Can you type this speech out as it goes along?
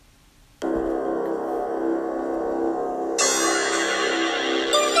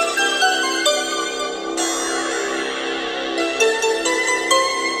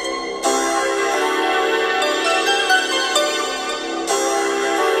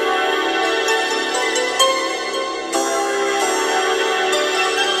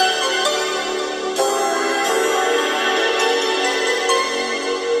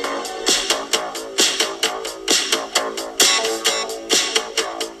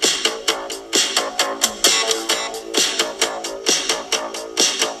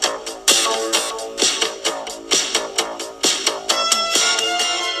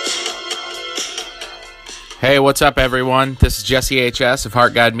Hey, what's up, everyone? This is Jesse H.S. of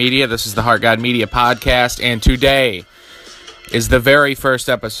Heart God Media. This is the Heart God Media podcast, and today is the very first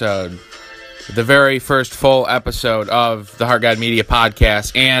episode, the very first full episode of the Heart God Media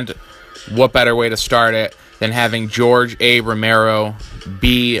podcast, and what better way to start it than having George A. Romero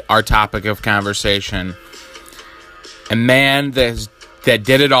be our topic of conversation. A man that did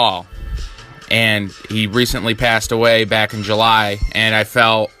it all, and he recently passed away back in July, and I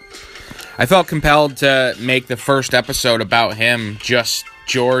felt compelled to make the first episode about him. Just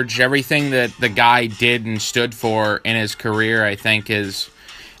George, everything that the guy did and stood for in his career, I think is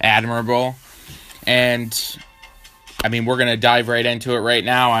admirable. And, I mean, we're going to dive right into it right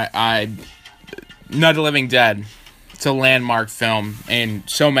now. Night of the Living Dead. It's a landmark film in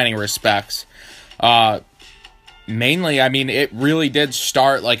so many respects. Mainly, I mean, it really did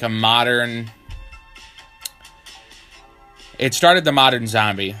start like a modern... It started the modern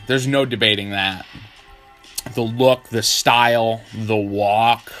zombie. There's no debating that. The look, the style, the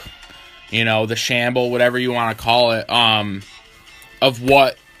walk, the shamble, whatever you want to call it, of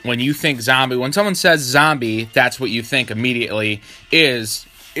what, when you think zombie, when someone says zombie, that's what you think immediately is,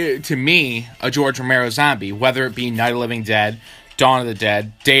 to me, a George Romero zombie, whether it be Night of the Living Dead, Dawn of the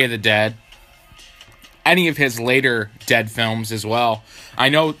Dead, Day of the Dead, any of his later Dead films as well. I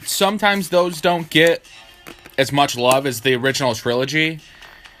know sometimes those don't get as much love as the original trilogy,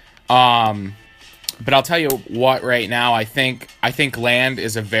 but I'll tell you what, right now, I think Land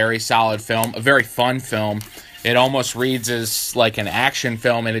is a very solid film, a very fun film. It almost reads as like an action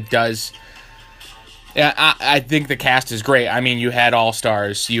film, and it does. I think the cast is great. I mean, you had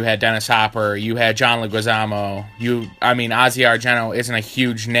all-stars, you had Dennis Hopper, you had John Leguizamo, Ozzy Argento isn't a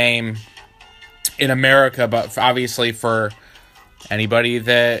huge name in America, but obviously for anybody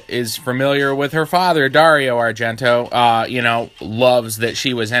that is familiar with her father, Dario Argento, loves that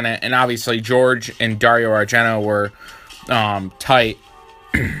she was in it. And obviously George and Dario Argento were tight.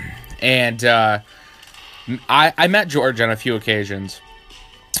 And I met George on a few occasions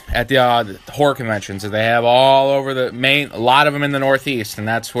at the horror conventions that they have all over a lot of them in the Northeast, and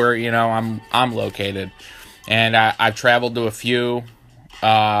that's where, I'm located. And I've traveled to a few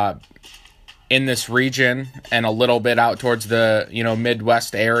in this region and a little bit out towards the,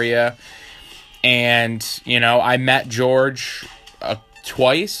 Midwest area. And, I met George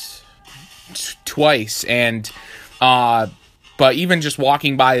twice. And, but even just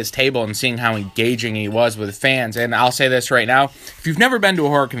walking by his table and seeing how engaging he was with fans. And I'll say this right now, if you've never been to a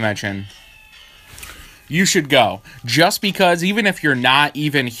horror convention, you should go. Just because, even if you're not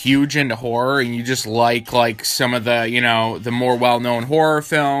even huge into horror and you just like some of the, the more well-known horror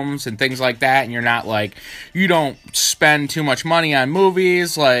films and things like that, and you're not you don't spend too much money on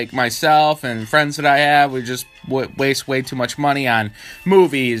movies like myself and friends that I have, we just waste way too much money on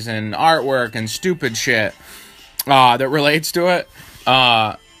movies and artwork and stupid shit that relates to it.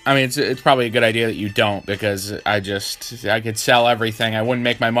 It's probably a good idea that you don't, because I could sell everything. I wouldn't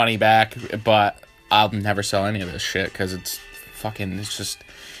make my money back, but I'll never sell any of this shit because it's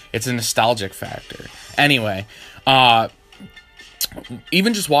a nostalgic factor. Anyway,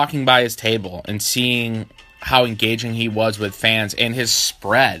 even just walking by his table and seeing how engaging he was with fans and his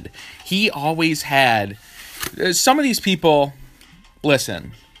spread, he always had... Some of these people have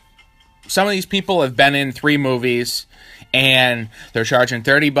been in 3 movies and they're charging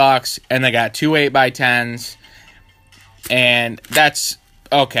 $30 and they got 2 8x10s, and that's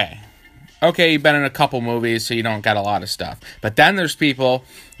okay. Okay, you've been in a couple movies, so you don't got a lot of stuff. But then there's people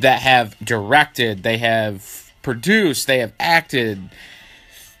that have directed, they have produced, they have acted,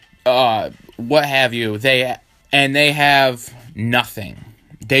 what have you. They have nothing.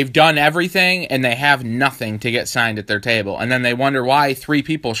 They've done everything, and they have nothing to get signed at their table. And then they wonder why 3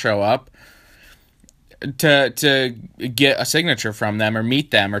 people show up to get a signature from them, or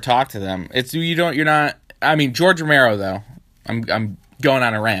meet them, or talk to them. George Romero, though, I'm going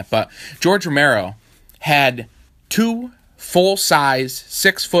on a rant, but George Romero had 2 full-size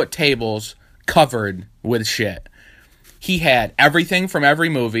 6-foot tables covered with shit. He had everything from every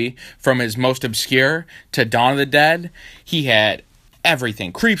movie, from his most obscure to Dawn of the Dead. He had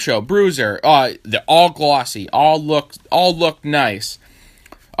everything. Creepshow, Bruiser, they're all glossy, all looked nice.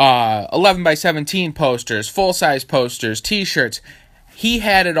 11x17 posters, full-size posters, t-shirts. He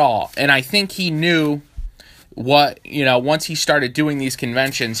had it all, and I think he knew what, once he started doing these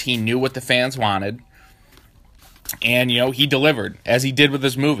conventions, he knew what the fans wanted, and, he delivered, as he did with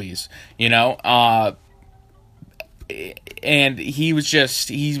his movies, and he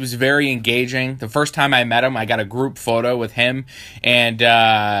was very engaging. The first time I met him, I got a group photo with him and 2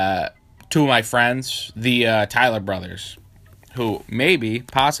 of my friends, the Tyler brothers, who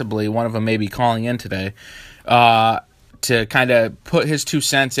possibly, one of them may be calling in today. to kind of put his 2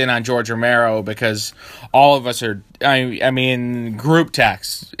 cents in on George Romero, because all of us are, I mean, group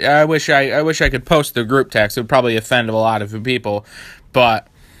text. I wish I could post the group text. It would probably offend a lot of people, but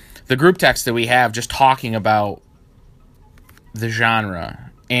the group text that we have just talking about the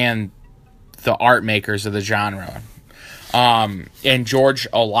genre and the art makers of the genre. And George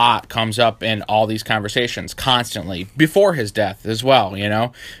a lot comes up in all these conversations constantly before his death as well, you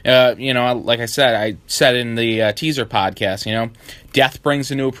know, like I said in the teaser podcast, you know, death brings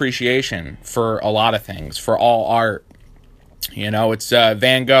a new appreciation for a lot of things, for all art. You know, it's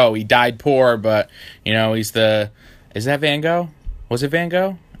Van Gogh. He died poor, but, you know, is that Van Gogh? Was it Van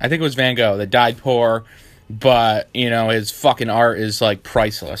Gogh? I think it was Van Gogh that died poor, but, you know, his fucking art is like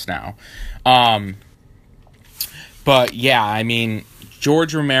priceless now. But yeah, I mean,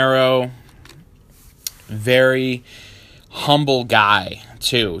 George Romero, very humble guy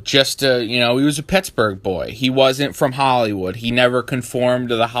too. Just you know, he was a Pittsburgh boy. He wasn't from Hollywood. He never conformed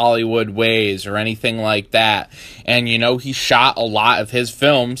to the Hollywood ways or anything like that. And you know, he shot a lot of his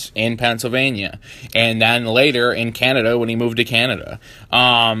films in Pennsylvania, and then later in Canada when he moved to Canada.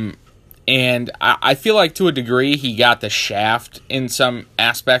 And I feel like to a degree he got the shaft in some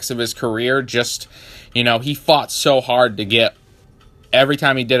aspects of his career. Just, you know, he fought so hard to get, every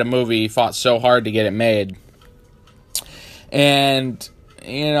time he did a movie, he fought so hard to get it made. And,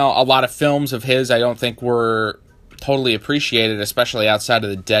 you know, a lot of films of his I don't think were totally appreciated, especially outside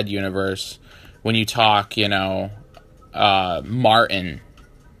of the Dead universe. When you talk, you know, Martin.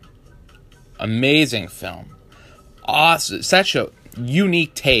 Amazing film. Awesome. Such a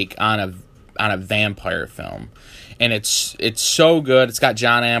unique take on a vampire film. And it's so good. It's got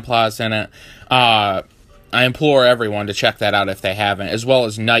John Amplas in it. I implore everyone to check that out if they haven't, as well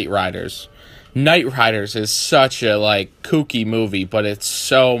as Night Riders. Night Riders is such a like kooky movie, but it's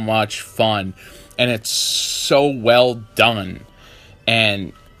so much fun and it's so well done.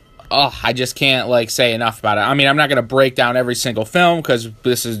 And I just can't like say enough about it. I mean, I'm not going to break down every single film because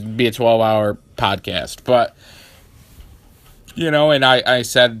this would be a 12-hour podcast, but you know, and I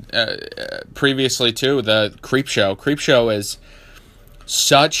said previously too, the Creepshow. Creepshow is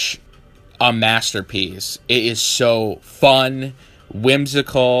such a masterpiece. It is so fun,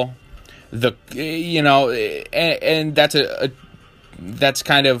 whimsical. You know, and that's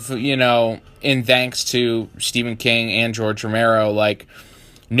kind of, you know, in thanks to Stephen King and George Romero, like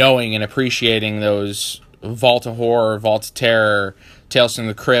knowing and appreciating those Vault of Horror, Vault of Terror, Tales from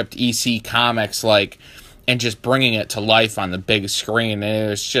the Crypt, EC comics, like, and just bringing it to life on the big screen. And it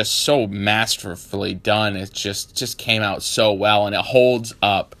was just so masterfully done. It just came out so well, and it holds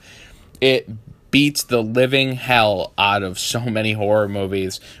up. It beats the living hell out of so many horror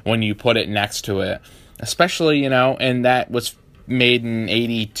movies when you put it next to it. Especially, you know, and that was made in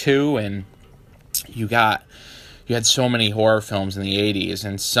 82, and you had so many horror films in the 80s,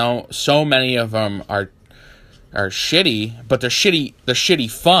 and so many of them are shitty, but they're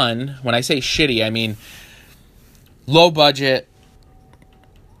shitty fun. When I say shitty, I mean low budget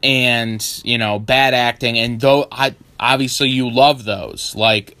and, you know, bad acting, and obviously you love those.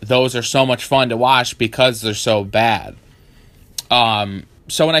 Like, those are so much fun to watch because they're so bad.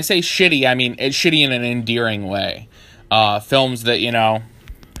 So when I say shitty, I mean it's shitty in an endearing way. Films that, you know,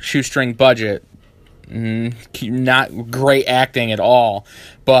 shoestring budget, not great acting at all,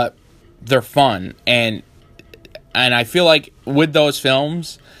 but they're fun. And I feel like with those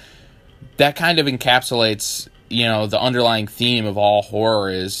films, that kind of encapsulates, you know, the underlying theme of all horror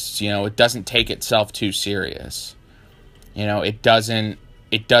is, you know, it doesn't take itself too serious. You know, it's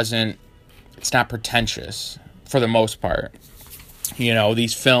not pretentious for the most part. You know,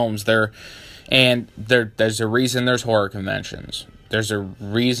 these films, there's a reason there's horror conventions. There's a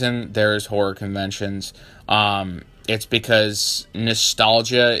reason there's horror conventions. It's because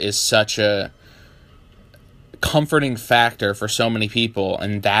nostalgia is such a comforting factor for so many people,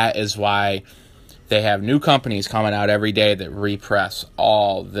 and that is why they have new companies coming out every day that repress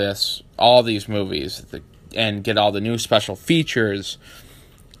all these movies and get all the new special features.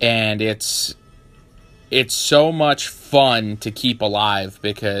 And it's so much fun to keep alive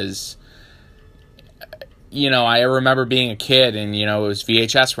because, you know, I remember being a kid and, you know, it was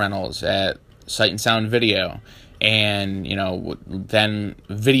VHS rentals at Sight and Sound Video, and, you know, then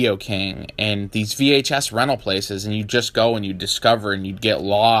Video King, and these VHS rental places, and you just go and you discover and you'd get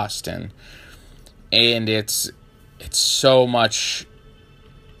lost, and it's so much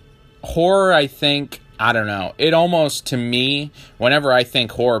horror. I think, I don't know, it almost, to me, whenever I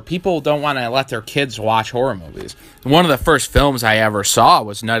think horror, people don't want to let their kids watch horror movies. One of the first films I ever saw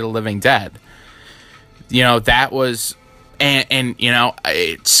was Night of the Living Dead. You know, that was And you know,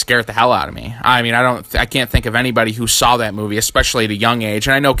 it scared the hell out of me. I mean, I can't think of anybody who saw that movie, especially at a young age.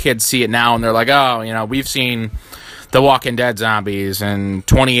 And I know kids see it now and they're like, oh, you know, we've seen The Walking Dead zombies and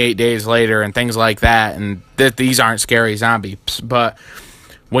 28 Days Later and things like that, and these aren't scary zombies. But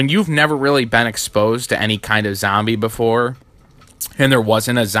when you've never really been exposed to any kind of zombie before, and there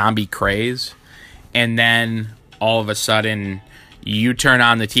wasn't a zombie craze, and then all of a sudden you turn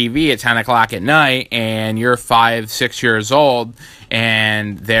on the TV at 10 o'clock at night and you're 5, 6 years old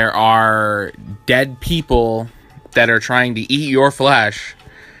and there are dead people that are trying to eat your flesh,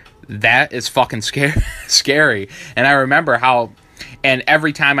 that is fucking scary. And I remember how, and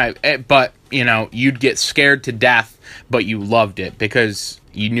every time but, you know, you'd get scared to death, but you loved it because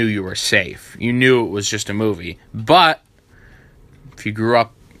you knew you were safe. You knew it was just a movie. But if you grew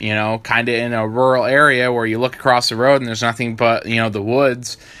up, you know, kind of in a rural area where you look across the road and there's nothing but, you know, the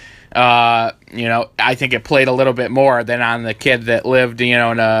woods, you know, I think it played a little bit more than on the kid that lived, you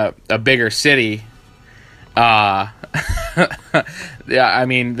know, in a bigger city. Yeah, I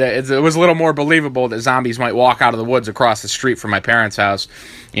mean, it was a little more believable that zombies might walk out of the woods across the street from my parents' house.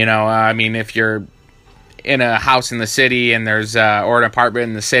 You know, I mean, if you're in a house in the city and there's or an apartment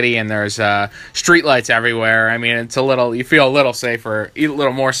in the city and there's streetlights everywhere, I mean, you feel a little safer, a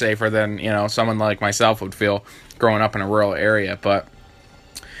little more safer than, you know, someone like myself would feel growing up in a rural area.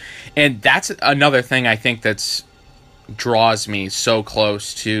 And that's another thing I think that's draws me so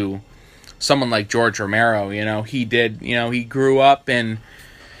close to someone like George Romero. You know, he grew up he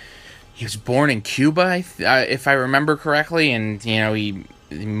was born in Cuba, if I remember correctly, and, you know, he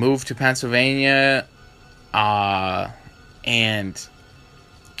moved to Pennsylvania. And,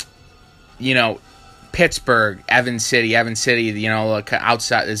 you know, Pittsburgh, Evans City, you know,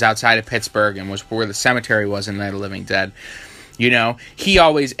 outside of Pittsburgh, and was where the cemetery was in Night of the Living Dead. You know, he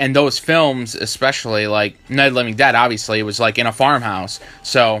always, and those films, especially, like, Night of the Living Dead, obviously, it was, like, in a farmhouse.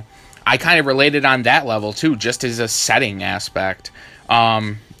 So, I kind of related on that level, too, just as a setting aspect.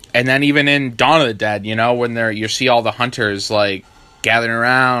 And then even in Dawn of the Dead, you know, when you see all the hunters, like, gathering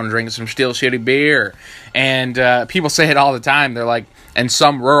around, drinking some Steel City beer. And people say it all the time. They're like, in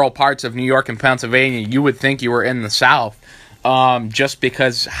some rural parts of New York and Pennsylvania, you would think you were in the South. Just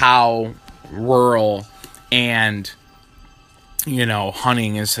because how rural and, you know,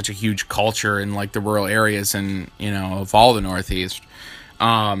 hunting is such a huge culture in, like, the rural areas and, you know, of all the Northeast.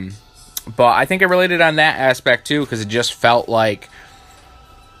 But I think I related on that aspect, too, because it just felt like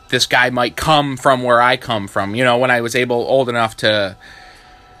this guy might come from where I come from. You know, when I was old enough to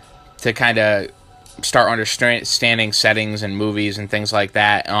kind of start understanding settings and movies and things like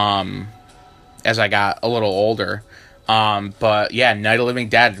that, as I got a little older. But yeah, Night of the Living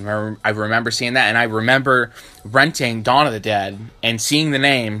Dead, I remember seeing that, and I remember renting Dawn of the Dead and seeing the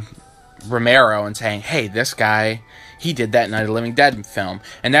name Romero and saying, hey, this guy, he did that Night of the Living Dead film.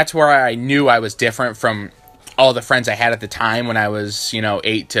 And that's where I knew I was different from all the friends I had at the time when I was, you know,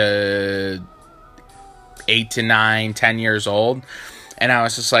 8 to 9, 10 years old. And I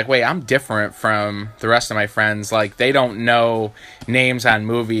was just like, wait, I'm different from the rest of my friends. Like, they don't know names on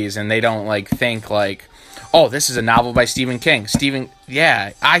movies, and they don't, like, think, like, oh, this is a novel by Stephen King.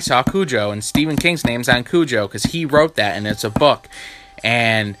 Yeah, I saw Cujo, and Stephen King's name's on Cujo because he wrote that, and it's a book.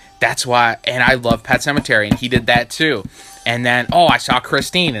 And that's why, and I love Pet Sematary, and he did that too. And then, oh, I saw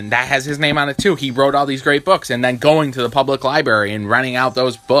Christine, and that has his name on it too. He wrote all these great books, and then going to the public library and renting out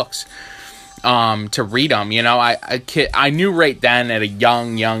those books to read them. You know, I knew right then at a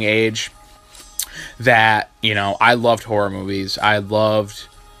young age that, you know, I loved horror movies. I loved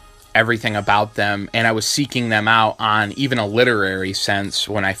everything about them, and I was seeking them out on even a literary sense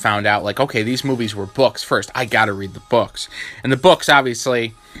when I found out, like, okay, these movies were books first. I gotta read the books. And the books,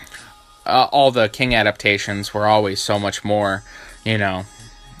 obviously, all the King adaptations were always so much more, you know,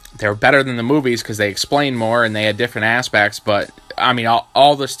 they were better than the movies because they explained more and they had different aspects. But I mean, a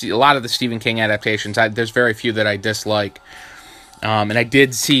lot of the Stephen King adaptations, there's very few that I dislike. And I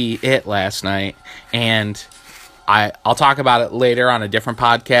did see it last night, and I'll talk about it later on a different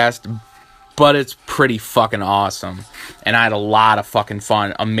podcast, but it's pretty fucking awesome. And I had a lot of fucking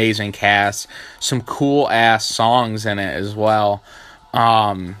fun. Amazing cast, some cool ass songs in it as well.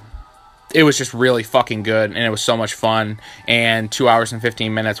 It was just really fucking good, and it was so much fun. And 2 hours and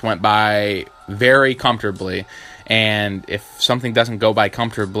 15 minutes went by very comfortably. And if something doesn't go by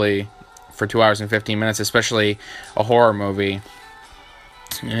comfortably for 2 hours and 15 minutes, especially a horror movie,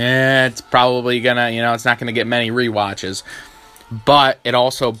 it's probably gonna, you know, it's not gonna get many rewatches. But it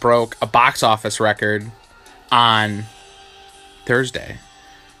also broke a box office record on Thursday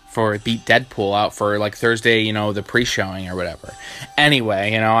for beat Deadpool out for like Thursday, the pre-showing or whatever.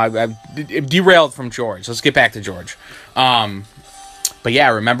 Anyway, I've derailed from George. Let's get back to George. But yeah,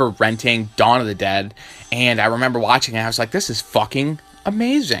 I remember renting Dawn of the Dead, and I remember watching it. I was like, this is fucking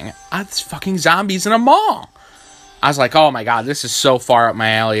amazing. It's fucking zombies in a mall. I was like, oh my god, this is so far up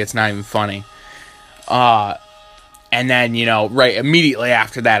my alley, it's not even funny. And then, right immediately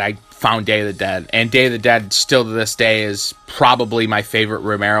after that, I found Day of the Dead. And Day of the Dead, still to this day, is probably my favorite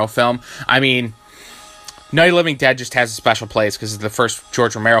Romero film. I mean, Night of the Living Dead just has a special place because it's the first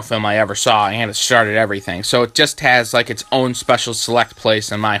George Romero film I ever saw, and it started everything. So it just has, like, its own special select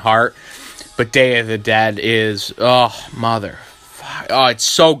place in my heart. But Day of the Dead is, it's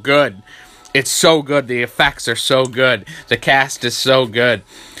so good. It's so good. The effects are so good. The cast is so good.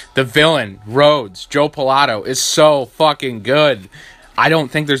 The villain, Rhodes, Joe Pilato, is so fucking good. I don't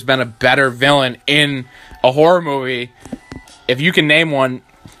think there's been a better villain in a horror movie. If you can name one,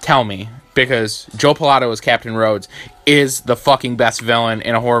 tell me. Because Joe Pilato as Captain Rhodes is the fucking best villain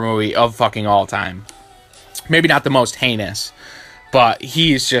in a horror movie of fucking all time. Maybe not the most heinous, but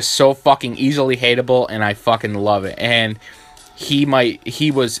he's just so fucking easily hateable, and I fucking love it. And I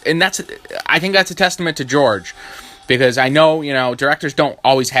think that's a testament to George, because I know, directors don't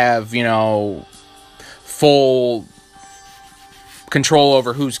always have, full control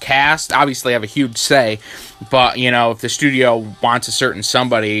over who's cast. Obviously, have a huge say, but, if the studio wants a certain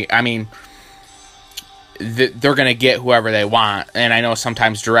somebody, I mean, they're going to get whoever they want, and I know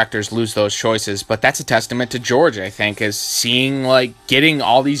sometimes directors lose those choices, but that's a testament to George, I think, is seeing, getting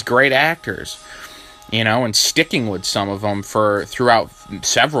all these great actors, and sticking with some of them throughout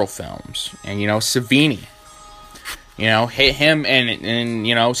several films. And, Savini, hit him, and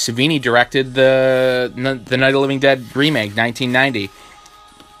Savini directed the Night of the Living Dead remake, 1990.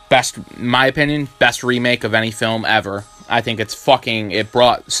 In my opinion, best remake of any film ever. I think it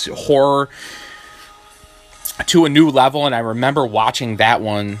brought horror to a new level, and I remember watching that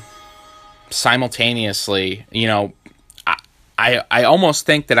one simultaneously. I almost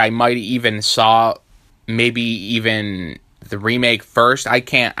think that I might even saw maybe even the remake first. I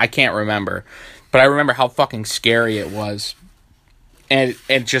can't remember, but I remember how fucking scary it was, and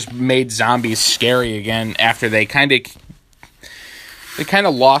it just made zombies scary again after they kind of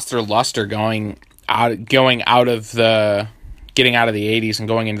lost their luster getting out of the 80s and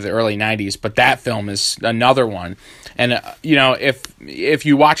going into the early 90s. But that film is another one, and if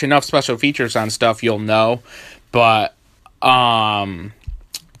you watch enough special features on stuff, you'll know. But Tom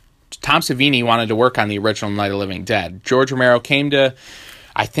Savini wanted to work on the original Night of the Living Dead. George Romero came to,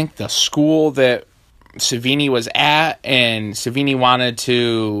 I think, the school that Savini was at, and Savini wanted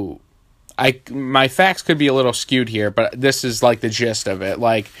to... my facts could be a little skewed here, but this is, the gist of it.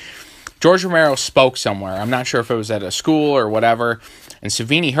 George Romero spoke somewhere. I'm not sure if it was at a school or whatever, and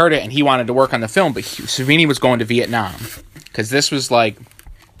Savini heard it, and he wanted to work on the film, but Savini was going to Vietnam, because this was, I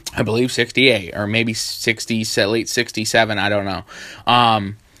believe, 68, or maybe late 67, I don't know.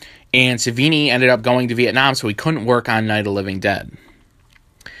 And Savini ended up going to Vietnam, so he couldn't work on Night of the Living Dead.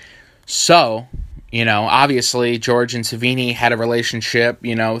 So, obviously, George and Savini had a relationship,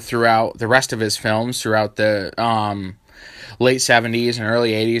 throughout the rest of his films, throughout the late 70s and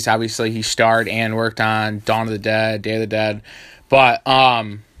early 80s. Obviously, he starred and worked on Dawn of the Dead, Day of the Dead. But,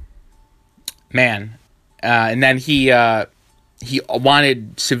 and then he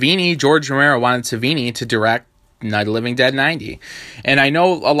wanted George Romero wanted Savini to direct Night of the Living Dead 90. And I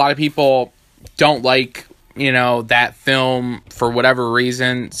know a lot of people don't like, that film for whatever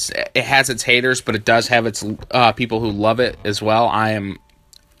reasons. It has its haters, but it does have its people who love it as well. I am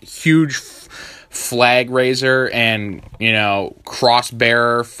huge flag raiser and, cross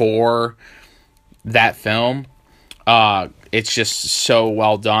bearer for that film. It's just so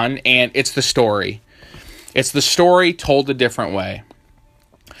well done, and it's the story. It's the story told a different way.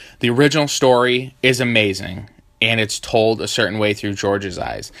 The original story is amazing, and it's told a certain way through George's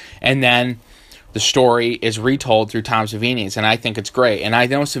eyes. And then the story is retold through Tom Savini's, and I think it's great. And I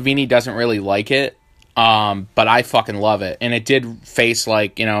know Savini doesn't really like it, but I fucking love it. And it did face,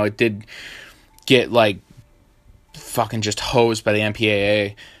 it did get, fucking just hosed by the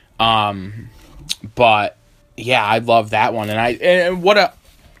MPAA. But, yeah, I love that one. And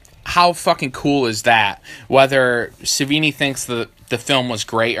how fucking cool is that? Whether Savini thinks the film was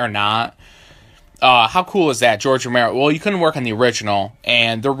great or not, how cool is that? George Romero, well, you couldn't work on the original,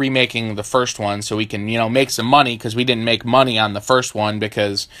 and they're remaking the first one so we can, make some money, because we didn't make money on the first one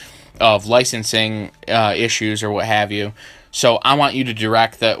because of licensing issues or what have you. So I want you to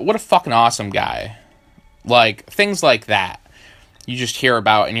direct what a fucking awesome guy. Things like that you just hear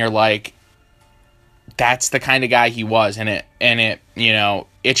about, and you're like, that's the kind of guy he was, and it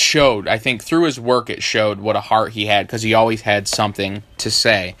it showed. I think through his work, it showed what a heart he had, because he always had something to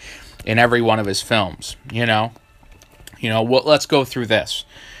say in every one of his films. Well, let's go through this.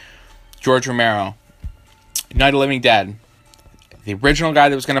 George Romero, Night of the Living Dead. The original guy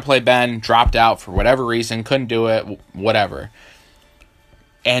that was going to play Ben dropped out for whatever reason, couldn't do it, whatever.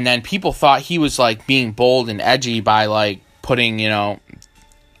 And then people thought he was like being bold and edgy by like putting,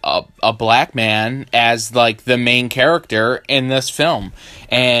 a black man as like the main character in this film.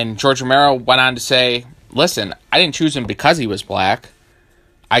 And George Romero went on to say, listen, I didn't choose him because he was black.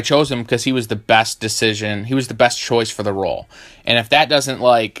 I chose him because he was the best decision. He was the best choice for the role. And if that doesn't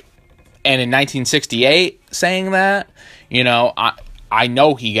like, and in 1968 saying that, I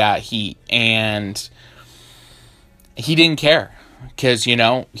know he got heat, and he didn't care because,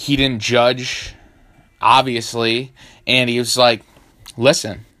 he didn't judge, obviously. And he was like,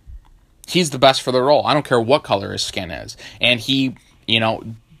 listen, he's the best for the role. I don't care what color his skin is. And he,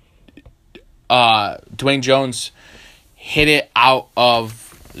 Dwayne Jones hit it out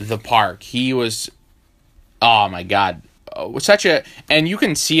of the park. He was, oh my God, and you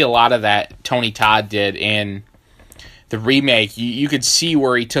can see a lot of that Tony Todd did in the remake. You could see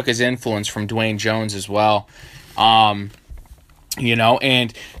where he took his influence from Dwayne Jones as well. And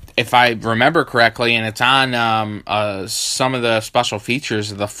if I remember correctly, and it's on some of the special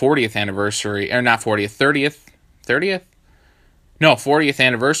features of the 40th anniversary, or not 40th, 30th? No, 40th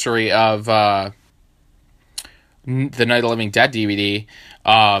anniversary of the Night of the Living Dead DVD,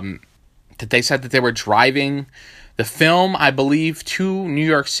 that they said that they were driving the film, I believe, to New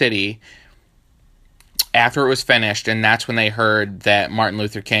York City after it was finished, and that's when they heard that Martin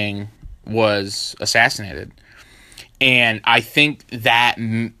Luther King was assassinated. And I think that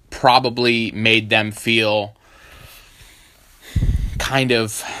probably made them feel kind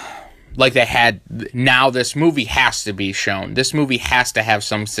of like they had, now this movie has to be shown. This movie has to have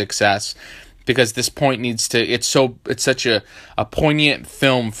some success, because this point needs to, it's such a poignant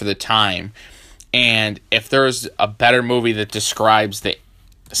film for the time. And if there's a better movie that describes the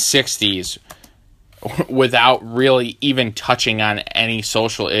 60s without really even touching on any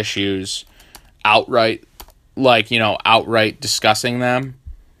social issues outright, outright discussing them,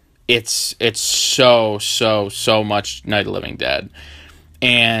 it's so much Night of the Living Dead.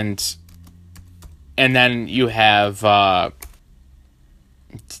 And then you have Dawn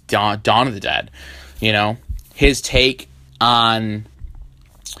of the Dead, his take on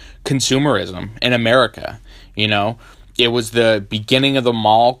consumerism in America. It was the beginning of the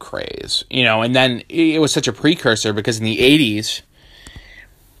mall craze, and then it was such a precursor, because in the 80s,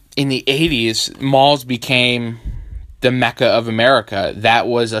 malls became the Mecca of America. That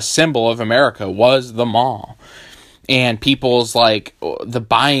was a symbol of America, was the mall. And people's like the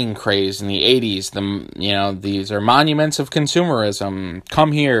buying craze in the 80s, these are monuments of consumerism.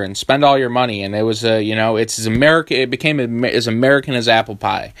 Come here and spend all your money. And it was it's as America. It became as American as apple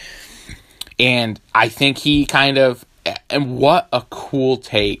pie. And I think he kind of, and what a cool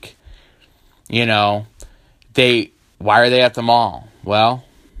take. Why are they at the mall? Well,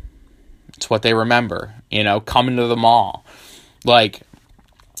 it's what they remember. Coming to the mall,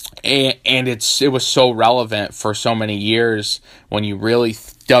 And it was so relevant for so many years when you really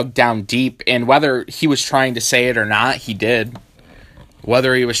dug down deep. And whether he was trying to say it or not, he did.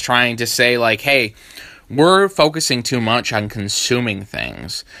 Whether he was trying to say, like, hey, we're focusing too much on consuming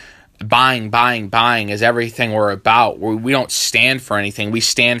things. Buying is everything we're about. We don't stand for anything. We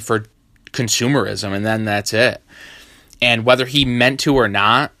stand for consumerism, and then that's it. And whether he meant to or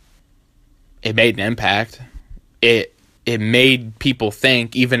not, it made an impact. It made people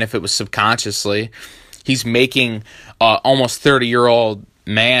think, even if it was subconsciously. He's making almost 30-year-old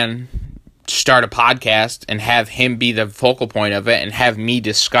man start a podcast and have him be the focal point of it, and have me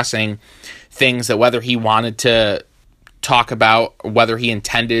discussing things that whether he wanted to talk about, or whether he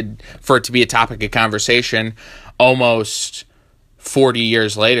intended for it to be a topic of conversation, almost 40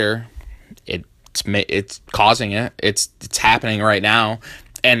 years later, it's causing it. It's happening right now,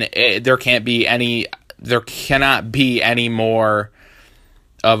 and there cannot be any more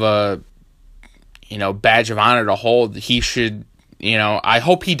of a badge of honor to hold. He should, I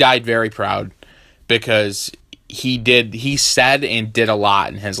hope he died very proud, because he said and did a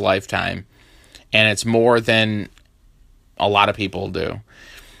lot in his lifetime, and it's more than a lot of people do.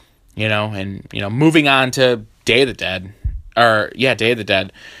 Moving on to Day of the Dead, Day of the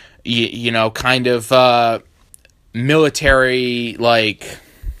Dead, kind of military, like,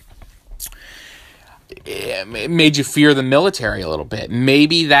 it made you fear the military a little bit.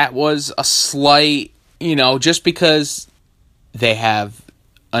 Maybe that was a slight, just because they have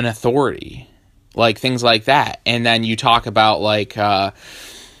an authority like things like that. And then you talk about like the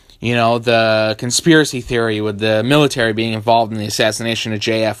conspiracy theory with the military being involved in the assassination of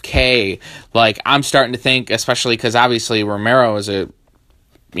JFK. Like, I'm starting to think, especially because obviously Romero is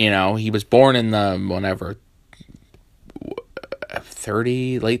he was born in the whenever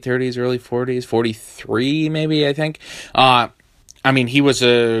 30, late 30s, early 40s, 43 maybe, I think. He was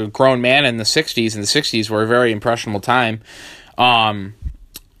a grown man in the 60s, and the 60s were a very impressionable time.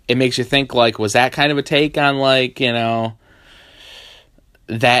 It makes you think, like, was that kind of a take on, like,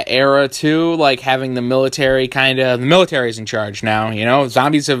 that era too, like having the military the military's in charge now,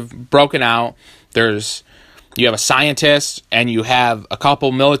 zombies have broken out. You have a scientist and you have a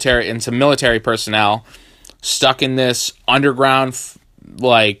couple military and some military personnel stuck in this underground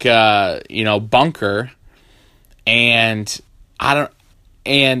bunker, and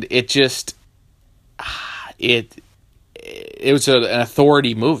it just it was an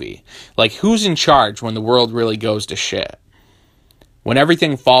authority movie. Like, who's in charge when the world really goes to shit? When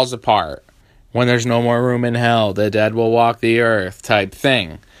everything falls apart, when there's no more room in hell, the dead will walk the earth type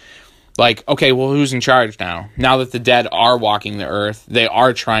thing. Like, okay, well, who's in charge now? Now that the dead are walking the earth, they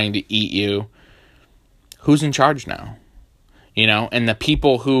are trying to eat you. Who's in charge now? And the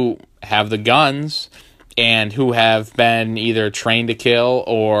people who have the guns and who have been either trained to kill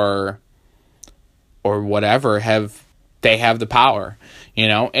or whatever, they have the power,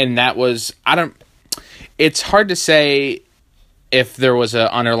 and that was, it's hard to say if there was an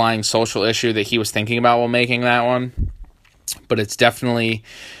underlying social issue that he was thinking about while making that one, but it's definitely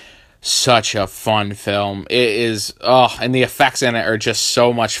such a fun film. It is, and the effects in it are just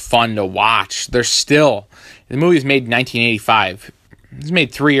so much fun to watch. The movie was made in 1985. It was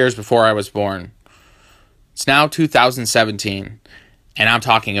made 3 years before I was born. It's now 2017, and I'm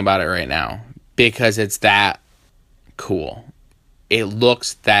talking about it right now because it's that cool. It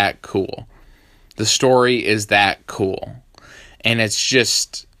looks that cool. The story is that cool. And it's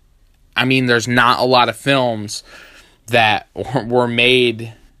just, there's not a lot of films that were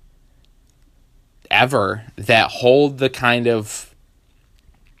made ever that hold that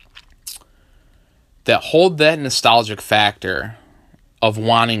nostalgic factor of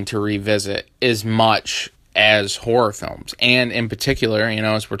wanting to revisit as much as horror films. And in particular,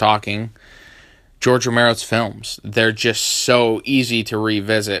 as we're talking, George Romero's films. They're just so easy to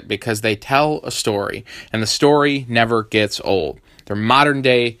revisit because they tell a story, and the story never gets old. They're modern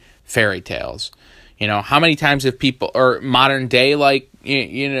day fairy tales. How many times have people, or modern day, like,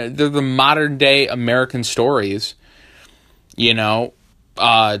 they're the modern day American stories, to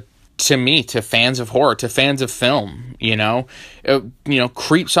me, to fans of horror, to fans of film, something like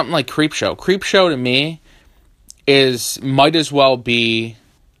Creepshow. Creepshow to me might as well be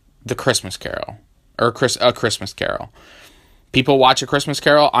the Christmas Carol. Or A Christmas Carol. People watch A Christmas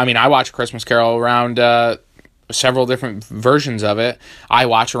Carol. I watch A Christmas Carol around several different versions of it. I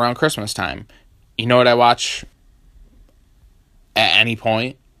watch around Christmas time. You know what I watch at any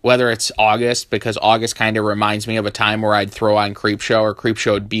point? Whether it's August, because August kind of reminds me of a time where I'd throw on Creepshow, or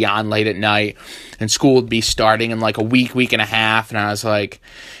Creepshow would be on late at night, and school would be starting in like a week and a half, and I was like,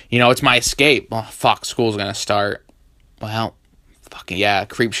 it's my escape. Well, fuck, school's gonna start. Well, fucking yeah,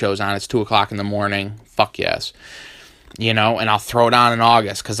 Creepshow's on. It's 2:00 in the morning. Fuck yes. And I'll throw it on in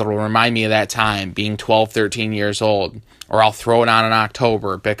August because it'll remind me of that time, being 12, 13 years old. Or I'll throw it on in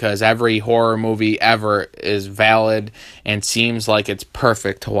October because every horror movie ever is valid and seems like it's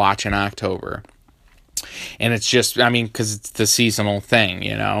perfect to watch in October. And it's just, because it's the seasonal thing,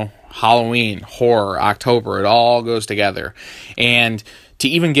 Halloween, horror, October, it all goes together. And to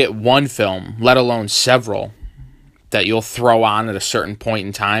even get one film, let alone several, that you'll throw on at a certain point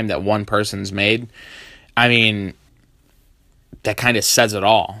in time that one person's made, that kind of says it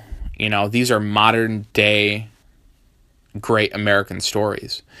all. These are modern day great American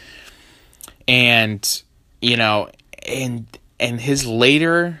stories. And, and his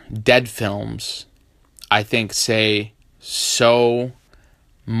later Dead films, I think, say so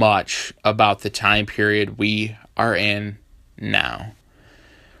much about the time period we are in now.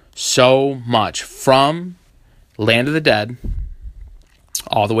 So much. From Land of the Dead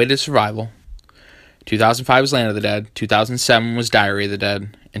all the way to Survival. 2005 was Land of the Dead, 2007 was Diary of the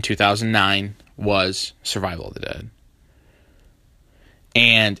Dead, and 2009 was Survival of the Dead.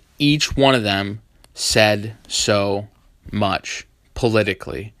 And each one of them said so much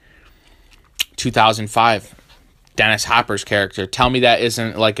politically. 2005, Dennis Hopper's character. Tell me that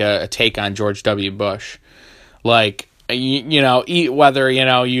isn't like a take on George W. Bush. Like, whether,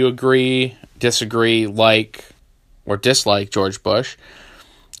 you agree, disagree, like, or dislike George Bush,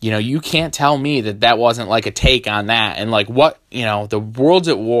 you can't tell me that wasn't like a take on that. And like, what, the world's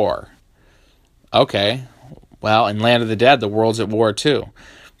at war. Okay, well, in Land of the Dead, the world's at war too.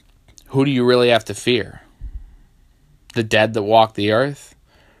 Who do you really have to fear? The dead that walk the earth,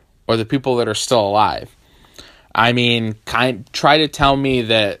 or the people that are still alive? I mean, try to tell me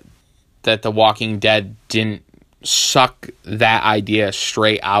that The Walking Dead didn't suck that idea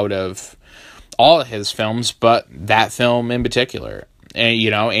straight out of all of his films, but that film in particular, and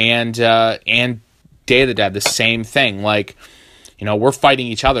and Day of the Dead, the same thing. Like, we're fighting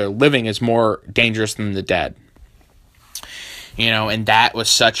each other. Living is more dangerous than the dead. And that was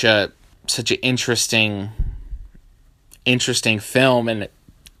such an interesting film, and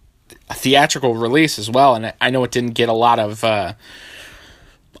a theatrical release as well. And I know it didn't get a lot of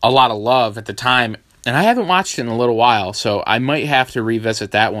love at the time, and I haven't watched it in a little while, so I might have to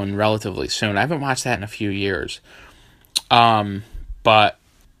revisit that one relatively soon. I haven't watched that in a few years. But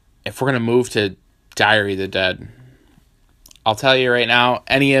if we're gonna move to Diary of the Dead, I'll tell you right now,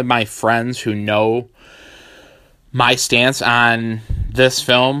 any of my friends who know my stance on this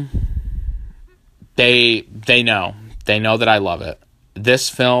film, they know that I love it. This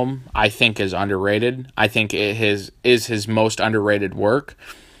film, I think, is underrated. I think it is his most underrated work.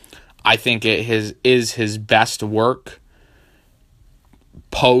 I think it is his best work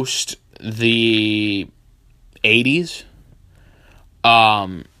post the 80s.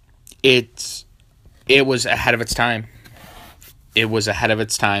 It was ahead of its time. It was ahead of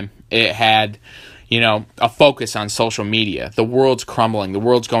its time. It had, a focus on social media. The world's crumbling. The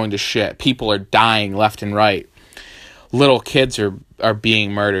world's going to shit. People are dying left and right. Little kids are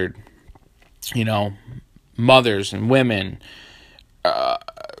being murdered. Mothers and women,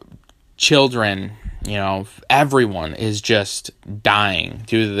 children, everyone is just dying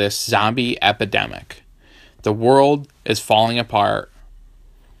due to this zombie epidemic. The world is falling apart,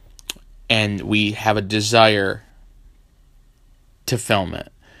 and we have a desire to film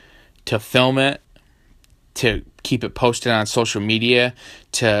it. To keep it posted on social media,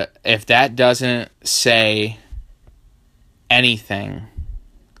 if that doesn't say anything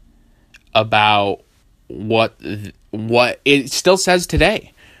about what it still says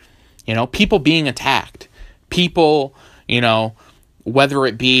today. People being attacked. People, whether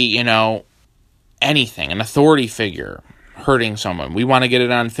it be, anything, an authority figure hurting someone. We want to get it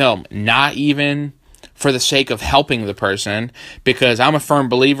on film. Not even for the sake of helping the person, because I'm a firm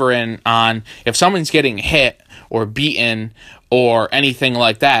believer on if someone's getting hit or beaten or anything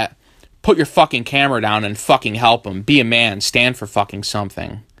like that, put your fucking camera down and fucking help them. Be a man. Stand for fucking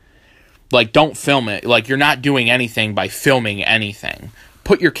something. Like, don't film it. Like, you're not doing anything by filming anything.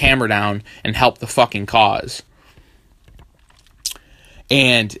 Put your camera down and help the fucking cause.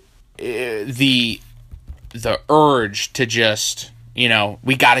 And the urge to just,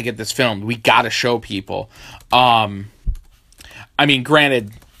 we got to get this filmed. We got to show people. I mean,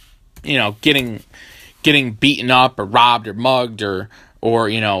 granted, getting beaten up or robbed or mugged or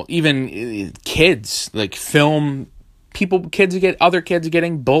even kids, like, film kids get other kids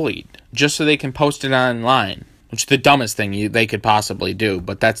getting bullied just so they can post it online, which is the dumbest thing they could possibly do,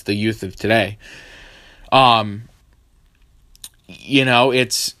 but that's the youth of today.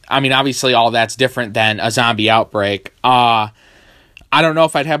 Obviously all that's different than a zombie outbreak. I don't know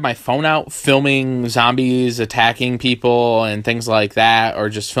if I'd have my phone out filming zombies attacking people and things like that, or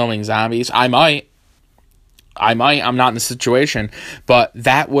just filming zombies. I might. I'm not in the situation, but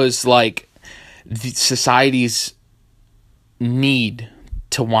that was like the society's need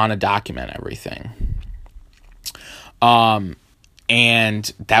to want to document everything. And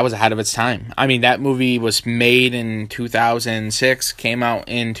that was ahead of its time. I mean, that movie was made in 2006, came out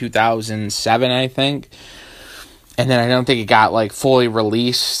in 2007, I think. And then I don't think it got, like, fully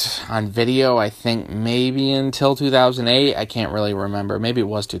released on video, I think maybe until 2008. I can't really remember. Maybe it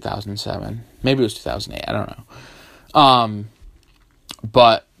was 2007. Maybe it was 2008. I don't know.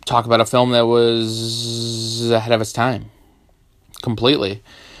 But talk about a film that was ahead of its time. Completely.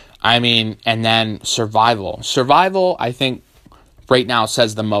 I mean, and then Survival. Survival, I think, right now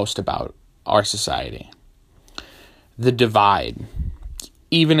says the most about our society. The divide.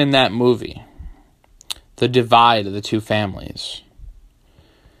 Even in that movie. The divide of the two families.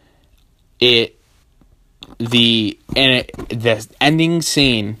 The ending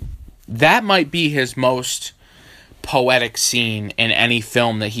scene, that might be his most poetic scene in any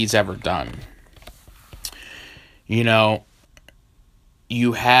film that he's ever done. You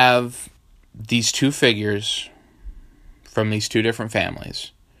have these two figures from these two different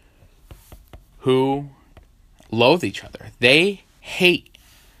families who loathe each other. They hate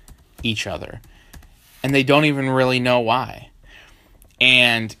each other. And they don't even really know why.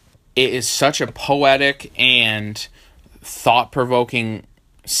 And it is such a poetic and thought-provoking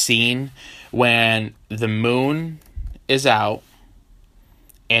scene when the moon is out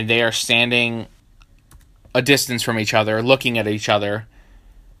and they are standing a distance from each other, looking at each other,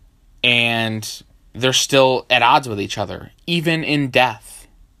 and they're still at odds with each other, even in death.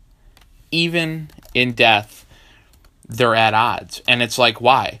 Even in death, they're at odds. And it's like,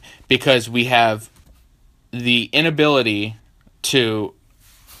 why? Because we have the inability to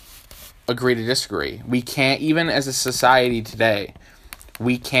agree to disagree. We can't, even as a society today,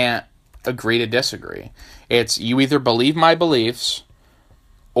 we can't agree to disagree. It's, you either believe my beliefs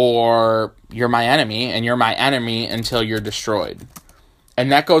or you're my enemy, and you're my enemy until you're destroyed.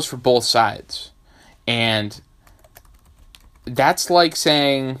 And that goes for both sides. And that's like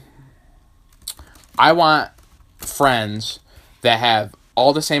saying, I want friends that have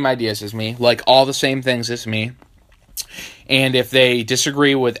all the same ideas as me, like all the same things as me, and if they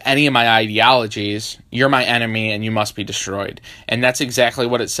disagree with any of my ideologies, you're my enemy and you must be destroyed. And that's exactly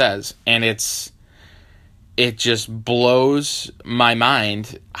what it says. And it just blows my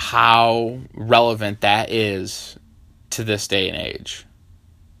mind how relevant that is to this day and age.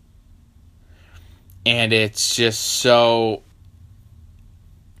 And it's just so...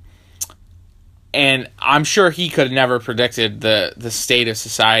 And I'm sure he could have never predicted the state of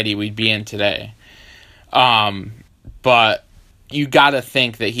society we'd be in today. But you got to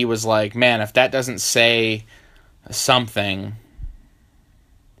think that he was like, man, if that doesn't say something,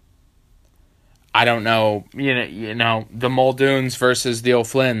 I don't know, you know, the Muldoons versus the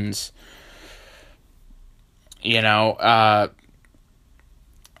O'Flynns,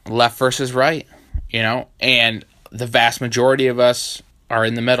 left versus right, and the vast majority of us are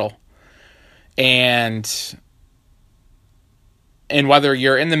in the middle. And whether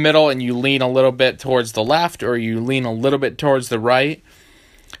you're in the middle and you lean a little bit towards the left or you lean a little bit towards the right,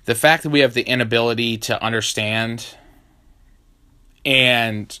 the fact that we have the inability to understand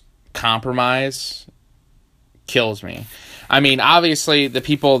and compromise kills me. I mean, obviously, the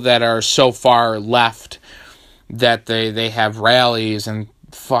people that are so far left that they have rallies and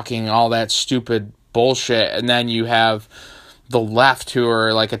fucking all that stupid bullshit, and then you have the left who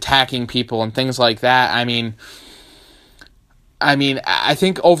are like attacking people and things like that. I mean, I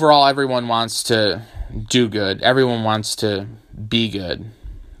think overall everyone wants to do good. Everyone wants to be good.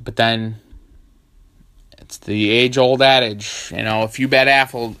 But then it's the age-old adage, a few bad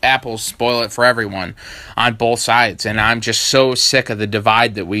apples spoil it for everyone on both sides. And I'm just so sick of the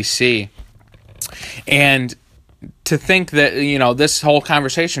divide that we see. And to think that, this whole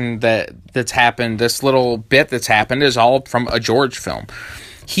conversation that's happened, this little bit that's happened is all from a George film.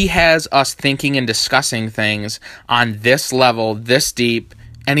 He has us thinking and discussing things on this level, this deep,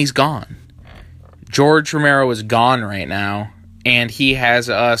 and he's gone. George Romero is gone right now, and he has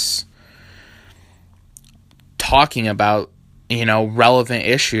us talking about, relevant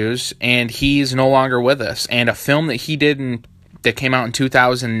issues, and he's no longer with us. And a film that he did that came out in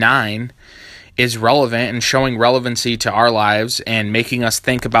 2009 is relevant and showing relevancy to our lives and making us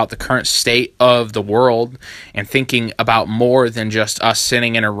think about the current state of the world and thinking about more than just us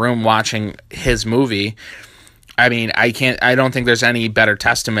sitting in a room watching his movie. I mean, I don't think there's any better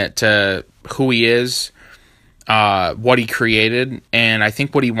testament to who he is, what he created, and I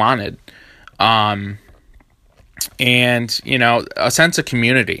think what he wanted. And, a sense of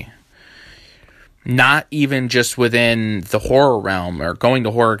community. Not even just within the horror realm or going to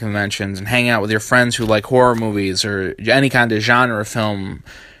horror conventions and hanging out with your friends who like horror movies or any kind of genre film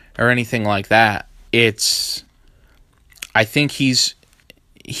or anything like that. I think he's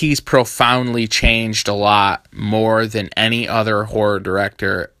profoundly changed a lot more than any other horror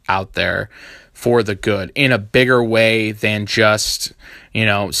director out there for the good in a bigger way than just, in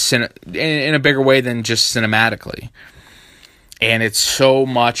a bigger way than just cinematically. And it's so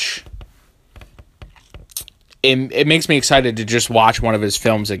much... It makes me excited to just watch one of his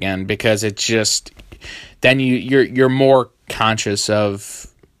films again, because it just, then you're more conscious of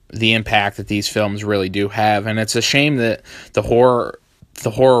the impact that these films really do have. And it's a shame that the horror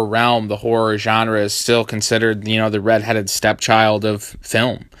realm, the horror genre is still considered, the redheaded stepchild of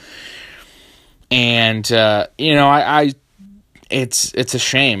film. And it's a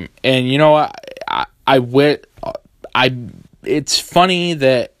shame. And it's funny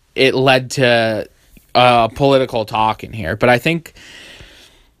that it led to political talk in here, but I think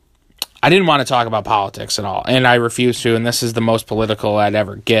I didn't want to talk about politics at all, and I refuse to, and this is the most political I'd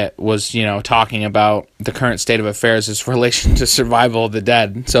ever get, was, talking about the current state of affairs in relation to Survival of the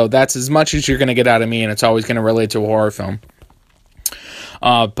Dead. So that's as much as you're going to get out of me, and it's always going to relate to a horror film.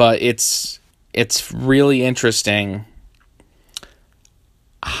 But it's really interesting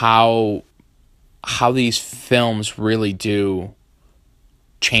how these films really do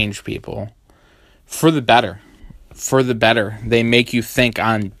change people. for the better. For the better. They make you think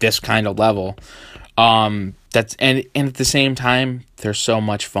on this kind of level. That's and at the same time, they're so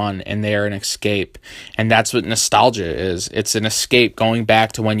much fun, and they're an escape. And that's what nostalgia is. It's an escape going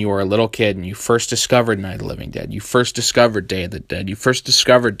back to when you were a little kid and you first discovered Night of the Living Dead. You first discovered Day of the Dead. You first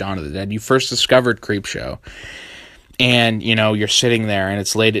discovered Dawn of the Dead. You first discovered Creepshow. And, you know, you're sitting there and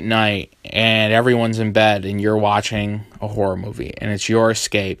it's late at night and everyone's in bed and you're watching a horror movie and it's your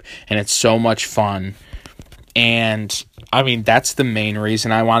escape and it's so much fun. And I mean, that's the main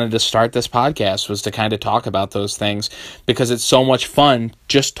reason I wanted to start this podcast, was to kind of talk about those things, because it's so much fun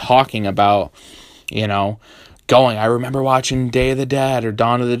just talking about, you know, I remember watching Day of the Dead or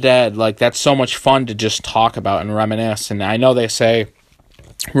Dawn of the Dead. Like, that's so much fun to just talk about and reminisce. And I know they say,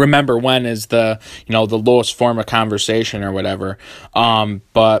 remember when is the, you know, the lowest form of conversation or whatever.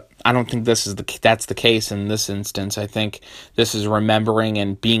 But I don't think that's the case in this instance. I think this is remembering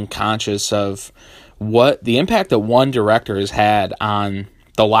and being conscious of what the impact that one director has had on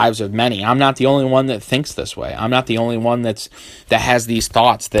the lives of many. I'm not the only one that thinks this way. I'm not the only one that has these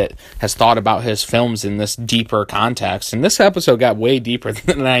thoughts, that has thought about his films in this deeper context. And this episode got way deeper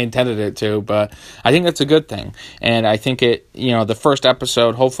than I intended it to, but I think that's a good thing. And I think it, you know, the first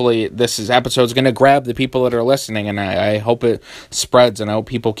episode, hopefully episode's going to grab the people that are listening, and I hope it spreads, and I hope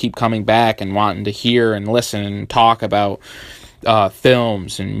people keep coming back and wanting to hear and listen and talk about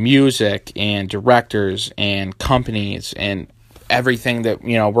films and music and directors and companies and everything that,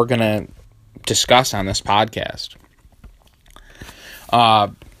 you know, we're going to discuss on this podcast.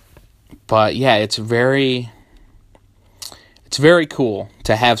 But yeah, it's very cool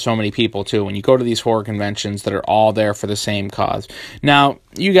to have so many people too. When you go to these horror conventions that are all there for the same cause. Now,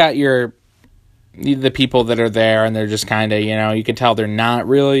 you got the people that are there and they're just kind of, you know, you can tell they're not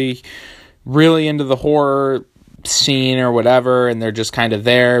really into the horror scene or whatever, and they're just kind of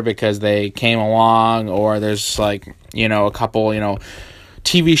there because they came along, or there's like, you know, a couple, you know,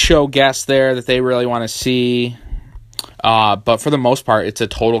 TV show guests there that they really want to see. But for the most part, it's a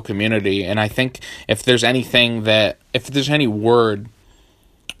total community. And I think if there's any term that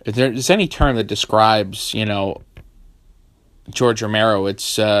describes, you know, George Romero,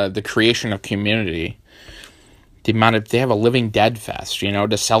 it's the creation of community. They have a Living Dead Fest, you know,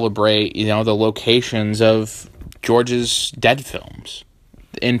 to celebrate, you know, the locations of George's Dead films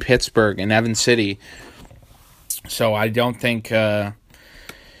in Pittsburgh and Evans City. So I don't think there's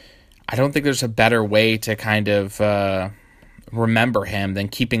a better way to kind of remember him than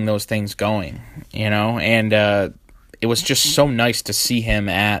keeping those things going, you know. And it was just so nice to see him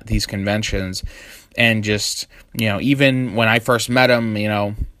at these conventions, and just, you know, even when I first met him, you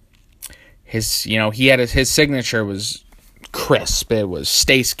know, his signature was crisp. It was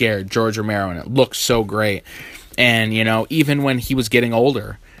 "Stay Scared, George Romero," and it looked so great. And, you know, even when he was getting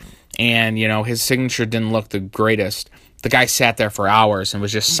older and, you know, his signature didn't look the greatest, the guy sat there for hours and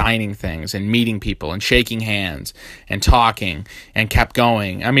was just signing things and meeting people and shaking hands and talking and kept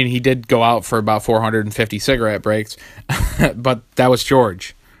going. I mean, he did go out for about 450 cigarette breaks, but that was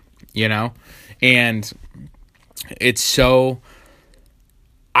George, you know? And it's so...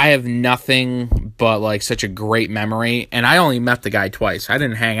 I have nothing but, like, such a great memory, and I only met the guy twice. I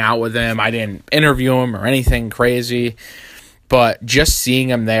didn't hang out with him. I didn't interview him or anything crazy, but just seeing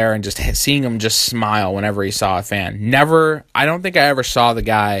him there and just seeing him just smile whenever he saw a fan. I don't think I ever saw the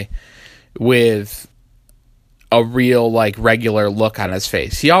guy with a real, like, regular look on his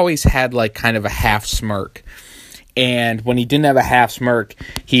face. He always had, like, kind of a half smirk, and when he didn't have a half smirk,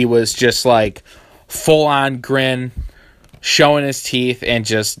 he was just, like, full-on grin, showing his teeth and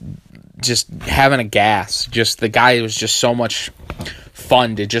just having a gas. Just the guy was just so much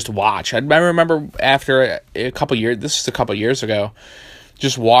fun to just watch. I remember after a couple years, this is a couple years ago,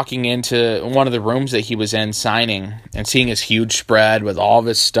 just walking into one of the rooms that he was in signing and seeing his huge spread with all of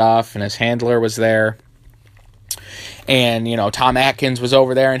his stuff, and his handler was there. And, you know, Tom Atkins was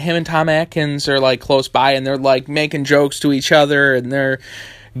over there, and him and Tom Atkins are, like, close by, and they're, like, making jokes to each other, and they're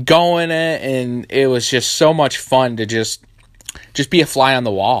going it, and it was just so much fun to just be a fly on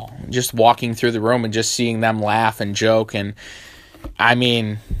the wall, just walking through the room and just seeing them laugh and joke. And I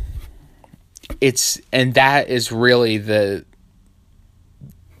mean, that is really the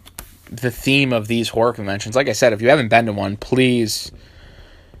theme of these horror conventions. Like I said, if you haven't been to one, please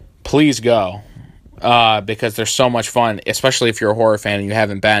go, because they're so much fun, especially if you're a horror fan and you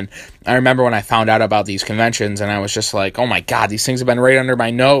haven't been. I remember when I found out about these conventions, and I was just like, oh my God, these things have been right under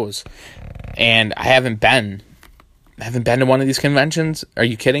my nose, and I haven't been to one of these conventions. Are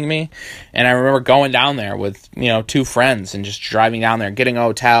you kidding me? And I remember going down there with, you know, two friends and just driving down there, getting a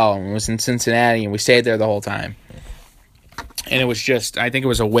hotel, and it was in Cincinnati, and we stayed there the whole time. And it was just, I think it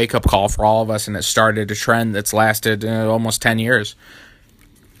was a wake-up call for all of us, and it started a trend that's lasted almost 10 years.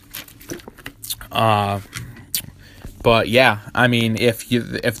 But yeah, I mean,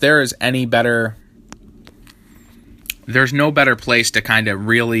 if there is any better, there's no better place to kind of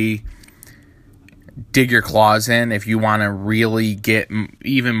really dig your claws in if you want to really get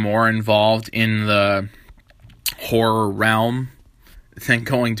even more involved in the horror realm than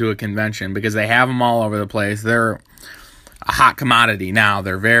going to a convention, because they have them all over the place. They're a hot commodity now.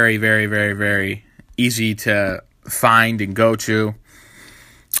 They're very, very, very, very easy to find and go to.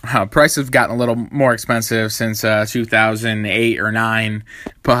 Prices have gotten a little more expensive since 2008 or 9,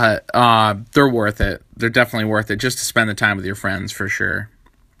 but they're worth it. They're definitely worth it just to spend the time with your friends, for sure.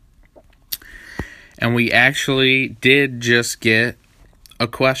 And we actually did just get a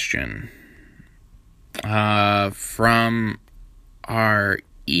question from our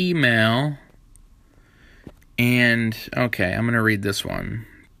email. And, okay, I'm going to read this one.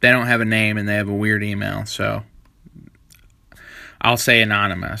 They don't have a name and they have a weird email, so I'll say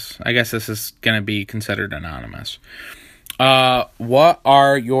anonymous. I guess this is going to be considered anonymous. What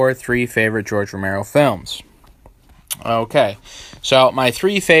are your 3 favorite George Romero films? Okay, so my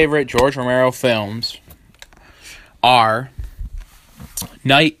 3 favorite George Romero films are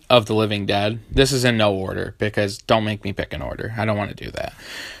Night of the Living Dead. This is in no order, because don't make me pick an order. I don't want to do that.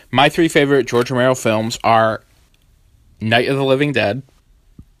 My 3 favorite George Romero films are Night of the Living Dead,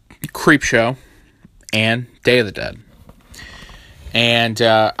 Creepshow, and Day of the Dead. And,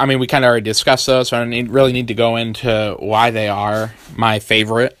 I mean, we kind of already discussed those, so I don't really need to go into why they are my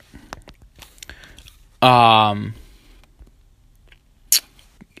favorite.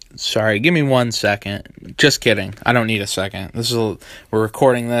 Sorry, give me 1 second. Just kidding. I don't need a second. We're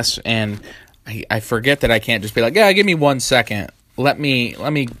recording this, and I forget that I can't just be like, yeah, give me 1 second. Let me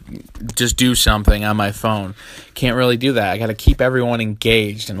just do something on my phone. Can't really do that. I got to keep everyone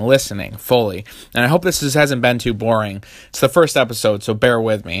engaged and listening fully. And I hope this hasn't been too boring. It's the first episode, so bear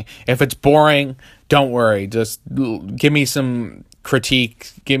with me. If it's boring, don't worry. Just give me some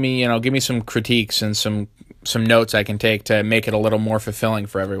critique. Give me some critiques and some notes I can take to make it a little more fulfilling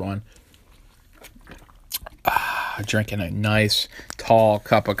for everyone. Drinking a nice tall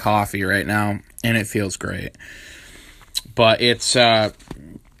cup of coffee right now, and it feels great. But it's, I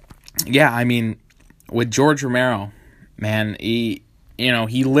mean, with George Romero, man, he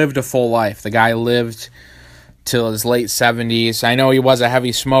lived a full life. The guy lived till his late 70s. I know he was a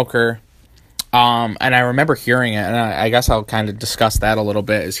heavy smoker, and I remember hearing it, and I guess I'll kind of discuss that a little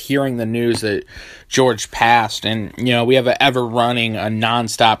bit, is hearing the news that George passed. And, we have a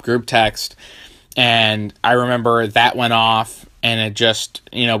nonstop group text, and I remember that went off, and it just,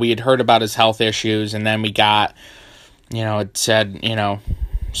 we had heard about his health issues, and then we got, it said,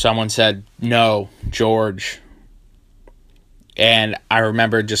 someone said, no, George. And I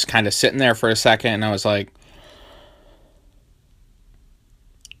remember just kind of sitting there for a second, and I was like,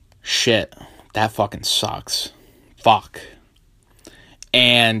 shit, that fucking sucks. Fuck.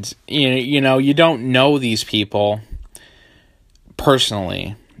 And, you don't know these people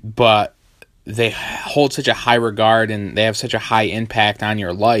personally, but they hold such a high regard and they have such a high impact on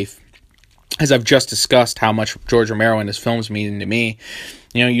your life. As I've just discussed how much George Romero and his films mean to me,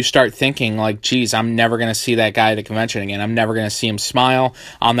 you start thinking like, geez, I'm never going to see that guy at a convention again. I'm never going to see him smile.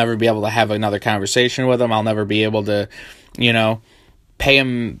 I'll never be able to have another conversation with him. I'll never be able to, pay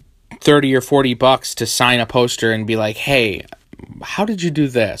him $30 or $40 to sign a poster and be like, hey, how did you do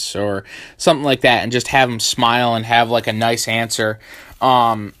this? Or something like that, and just have him smile and have like a nice answer.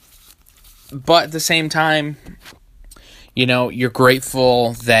 But at the same time, you're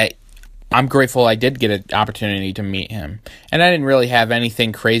grateful that I'm grateful I did get an opportunity to meet him. And I didn't really have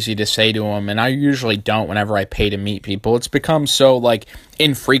anything crazy to say to him, and I usually don't whenever I pay to meet people. It's become so,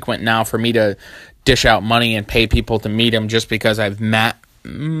 infrequent now for me to dish out money and pay people to meet him just because I've met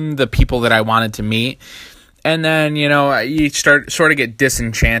the people that I wanted to meet. And then, you sort of get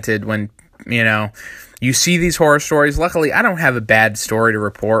disenchanted when, you see these horror stories. Luckily, I don't have a bad story to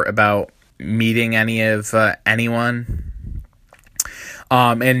report about meeting any of anyone.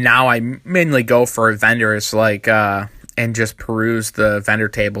 And now I mainly go for vendors, and just peruse the vendor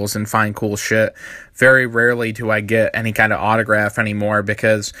tables and find cool shit. Very rarely do I get any kind of autograph anymore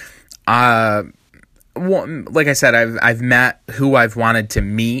because, like I said, I've met who I've wanted to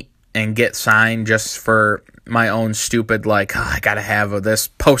meet and get signed just for my own stupid, I gotta have this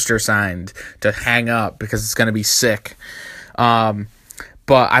poster signed to hang up because it's gonna be sick.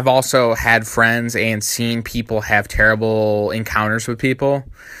 But I've also had friends and seen people have terrible encounters with people.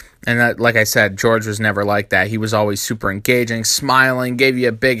 And that, like I said, George was never like that. He was always super engaging, smiling, gave you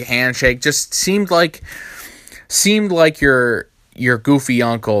a big handshake. Just seemed like seemed like your goofy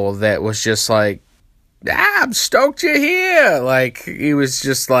uncle that was just like, I'm stoked you're here. Like, he was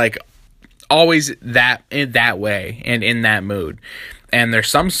just like always that in that way and in that mood. And there's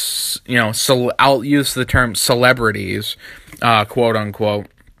some, I'll use the term celebrities, quote unquote,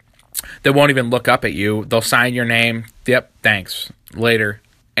 that won't even look up at you. They'll sign your name. Yep, thanks. Later.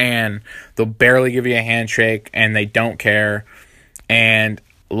 And they'll barely give you a handshake, and they don't care. And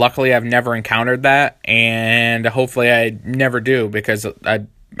luckily, I've never encountered that, and hopefully I never do, because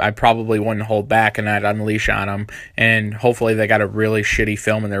I probably wouldn't hold back, and I'd unleash on them. And hopefully they got a really shitty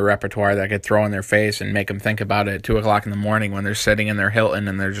film in their repertoire that I could throw in their face and make them think about it at 2 o'clock in the morning when they're sitting in their Hilton,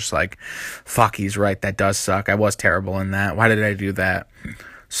 and they're just like, fuck, he's right, that does suck. I was terrible in that. Why did I do that?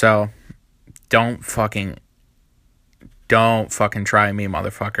 So, don't fucking try me,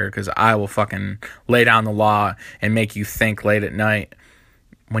 motherfucker, because I will fucking lay down the law and make you think late at night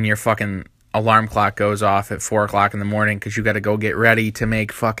when your fucking alarm clock goes off at 4 o'clock in the morning because you got to go get ready to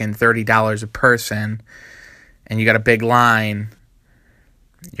make fucking $30 a person, and you got a big line.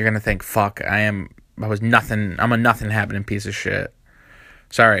 You're going to think, fuck, I'm a nothing happening piece of shit.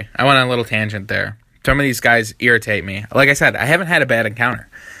 Sorry, I went on a little tangent there. Some of these guys irritate me. Like I said, I haven't had a bad encounter.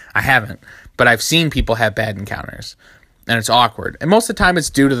 I haven't. But I've seen people have bad encounters. And it's awkward. And most of the time it's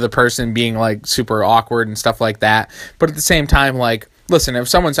due to the person being, like, super awkward and stuff like that. But at the same time, like, listen, if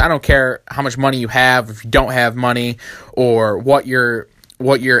someone's, I don't care how much money you have, if you don't have money, or what your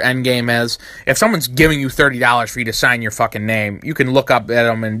end game is. If someone's giving you $30 for you to sign your fucking name, you can look up at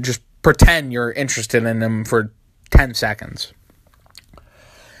them and just pretend you're interested in them for 10 seconds.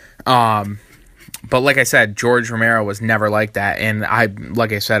 But like I said, George Romero was never like that. And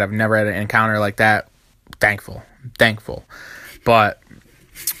like I said, I've never had an encounter like that. Thankful. But,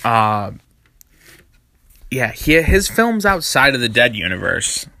 his films outside of the Dead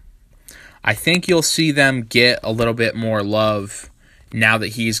universe, I think you'll see them get a little bit more love now that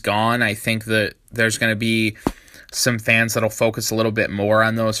he's gone. I think that there's going to be some fans that'll focus a little bit more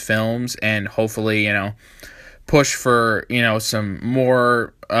on those films and hopefully, push for, some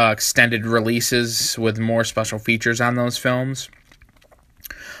more extended releases with more special features on those films.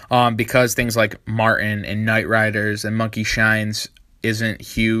 Because things like Martin and Night Riders and Monkey Shines isn't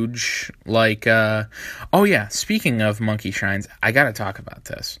huge. Like, speaking of Monkey Shines, I gotta talk about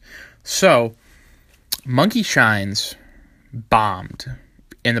this. So, Monkey Shines bombed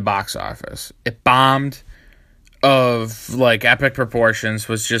in the box office. It bombed of, like, epic proportions,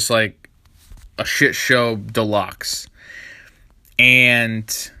 was just, like, a shit show deluxe.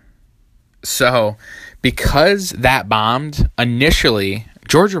 And so, because that bombed, initially,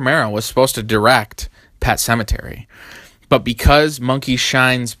 George Romero was supposed to direct Pet Sematary. But because Monkey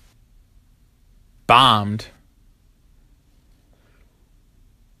Shines bombed,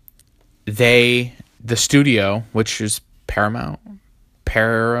 the studio, which is Paramount,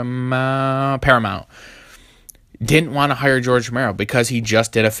 didn't want to hire George Romero because he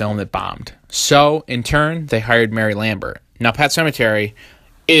just did a film that bombed. So, in turn, they hired Mary Lambert. Now, Pet Sematary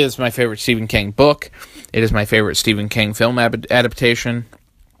is my favorite Stephen King book. It is my favorite Stephen King film adaptation.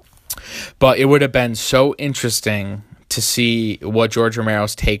 But it would have been so interesting to see what George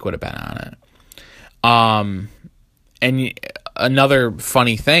Romero's take would have been on it. And another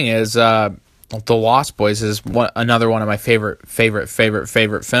funny thing is The Lost Boys is another one of my favorite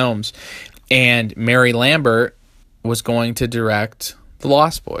films. And Mary Lambert was going to direct The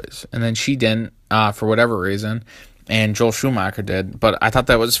Lost Boys. And then she didn't, for whatever reason. And Joel Schumacher did. But I thought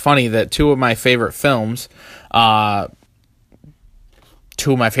that was funny that two of my favorite films,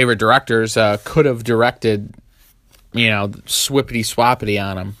 two of my favorite directors could have directed, swippity swappity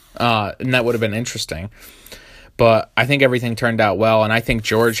on them. And that would have been interesting. But I think everything turned out well. And I think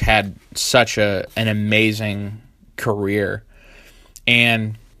George had such an amazing career.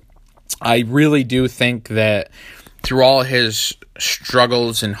 And I really do think that through all his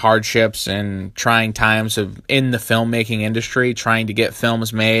struggles and hardships and trying times in the filmmaking industry, trying to get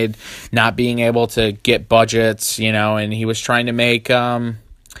films made, not being able to get budgets, and he was trying to make, was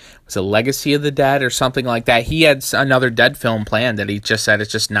it Legacy of the Dead or something like that? He had another Dead film planned that he just said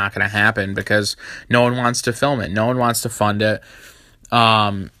it's just not going to happen because no one wants to film it. No one wants to fund it.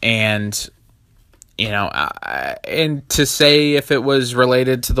 And to say if it was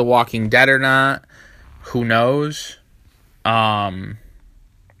related to The Walking Dead or not, who knows?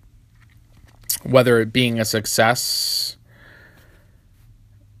 Whether it being a success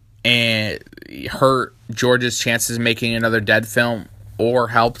and hurt George's chances of making another Dead film or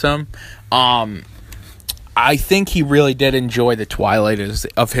helped him. I think he really did enjoy the twilight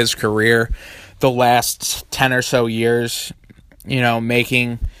of his career, the last 10 or so years,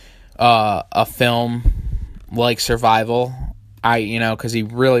 making a film like survival. Because he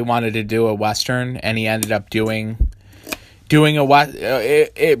really wanted to do a Western, and he ended up doing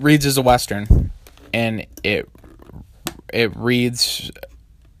it reads as a Western, and it reads,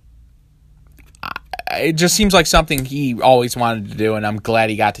 it just seems like something he always wanted to do, and I'm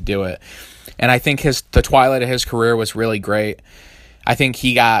glad he got to do it. And I think the twilight of his career was really great. I think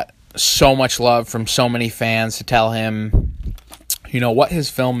he got so much love from so many fans to tell him, what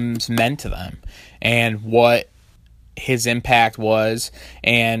his films meant to them and what his impact was.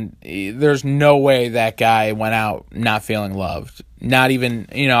 And there's no way that guy went out not feeling loved. Not even,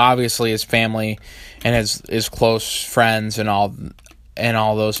 obviously his family and his close friends and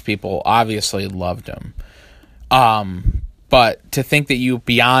all those people obviously loved him. But to think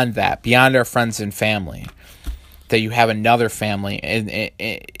that beyond our friends and family, that you have another family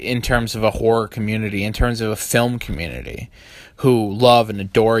in terms of a horror community, in terms of a film community, who love and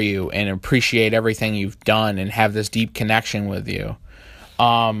adore you and appreciate everything you've done and have this deep connection with you,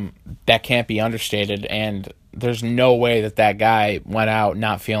 that can't be understated. And there's no way that guy went out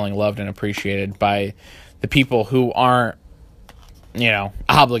not feeling loved and appreciated by the people who aren't,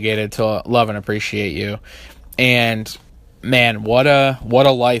 obligated to love and appreciate you. And man, what a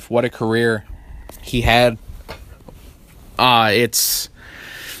life, what a career he had.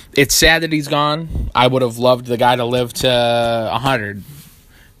 It's sad that he's gone. I would have loved the guy to live to 100,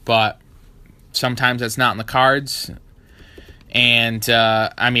 but sometimes that's not in the cards. And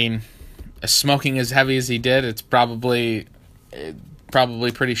smoking as heavy as he did, it's probably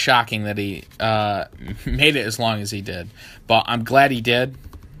pretty shocking that he made it as long as he did. But I'm glad he did.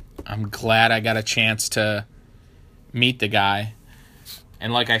 I'm glad I got a chance to meet the guy.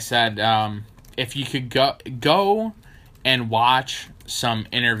 And like I said, if you could go and watch some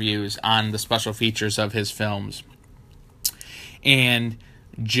interviews on the special features of his films and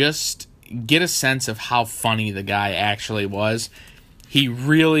just get a sense of how funny the guy actually was. He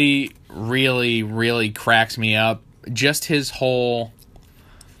really, really, really cracks me up. Just his whole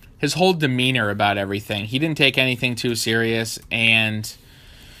demeanor about everything. He didn't take anything too serious, and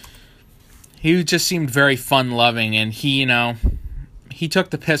he just seemed very fun-loving, and he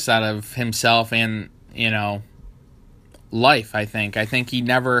took the piss out of himself and, life, I think. I think he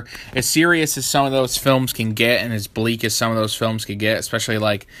never, as serious as some of those films can get and as bleak as some of those films could get, especially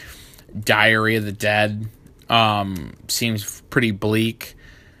like Diary of the Dead, seems pretty bleak,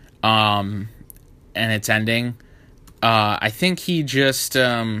 and its ending. I think he just,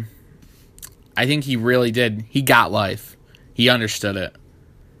 I think he really did. He got life. He understood it.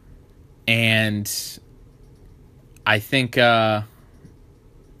 And I think I'm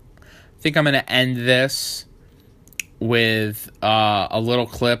going to end this with a little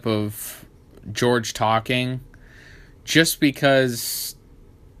clip of George talking, just because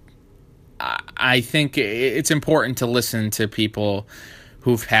I think it's important to listen to people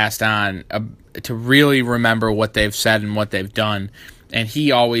who've passed on, to really remember what they've said and what they've done. And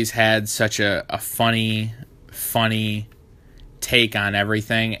he always had such a funny take on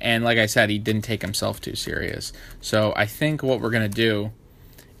everything. And like I said, he didn't take himself too serious. So I think what we're going to do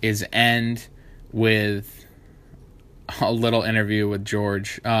is end with a little interview with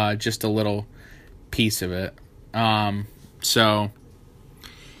George, just a little piece of it. So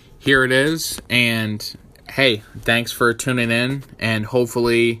here it is, and hey, thanks for tuning in, and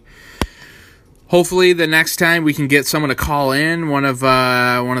hopefully the next time we can get someone to call in, one of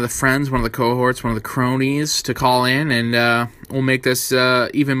the friends, one of the cohorts, one of the cronies to call in, and we'll make this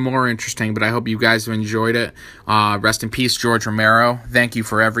even more interesting. But I hope you guys have enjoyed it. Rest in peace, George Romero. Thank you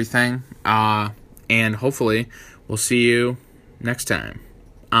for everything, and hopefully we'll see you next time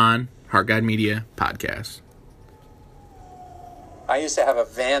on Heart Guide Media Podcast. I used to have a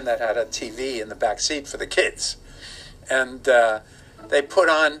van that had a TV in the back seat for the kids, and they put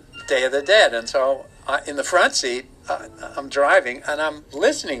on Day of the Dead, and so in the front seat, I'm driving and I'm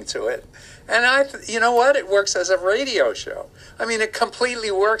listening to it, and you know what? It works as a radio show. I mean, it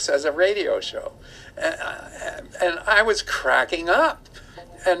completely works as a radio show, and I was cracking up,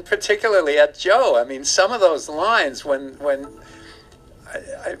 and particularly at Joe. I mean, some of those lines when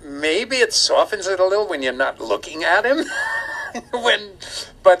maybe it softens it a little when you're not looking at him.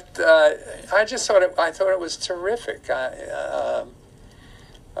 But I just thought it was terrific. I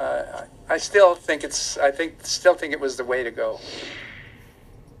still think it was the way to go.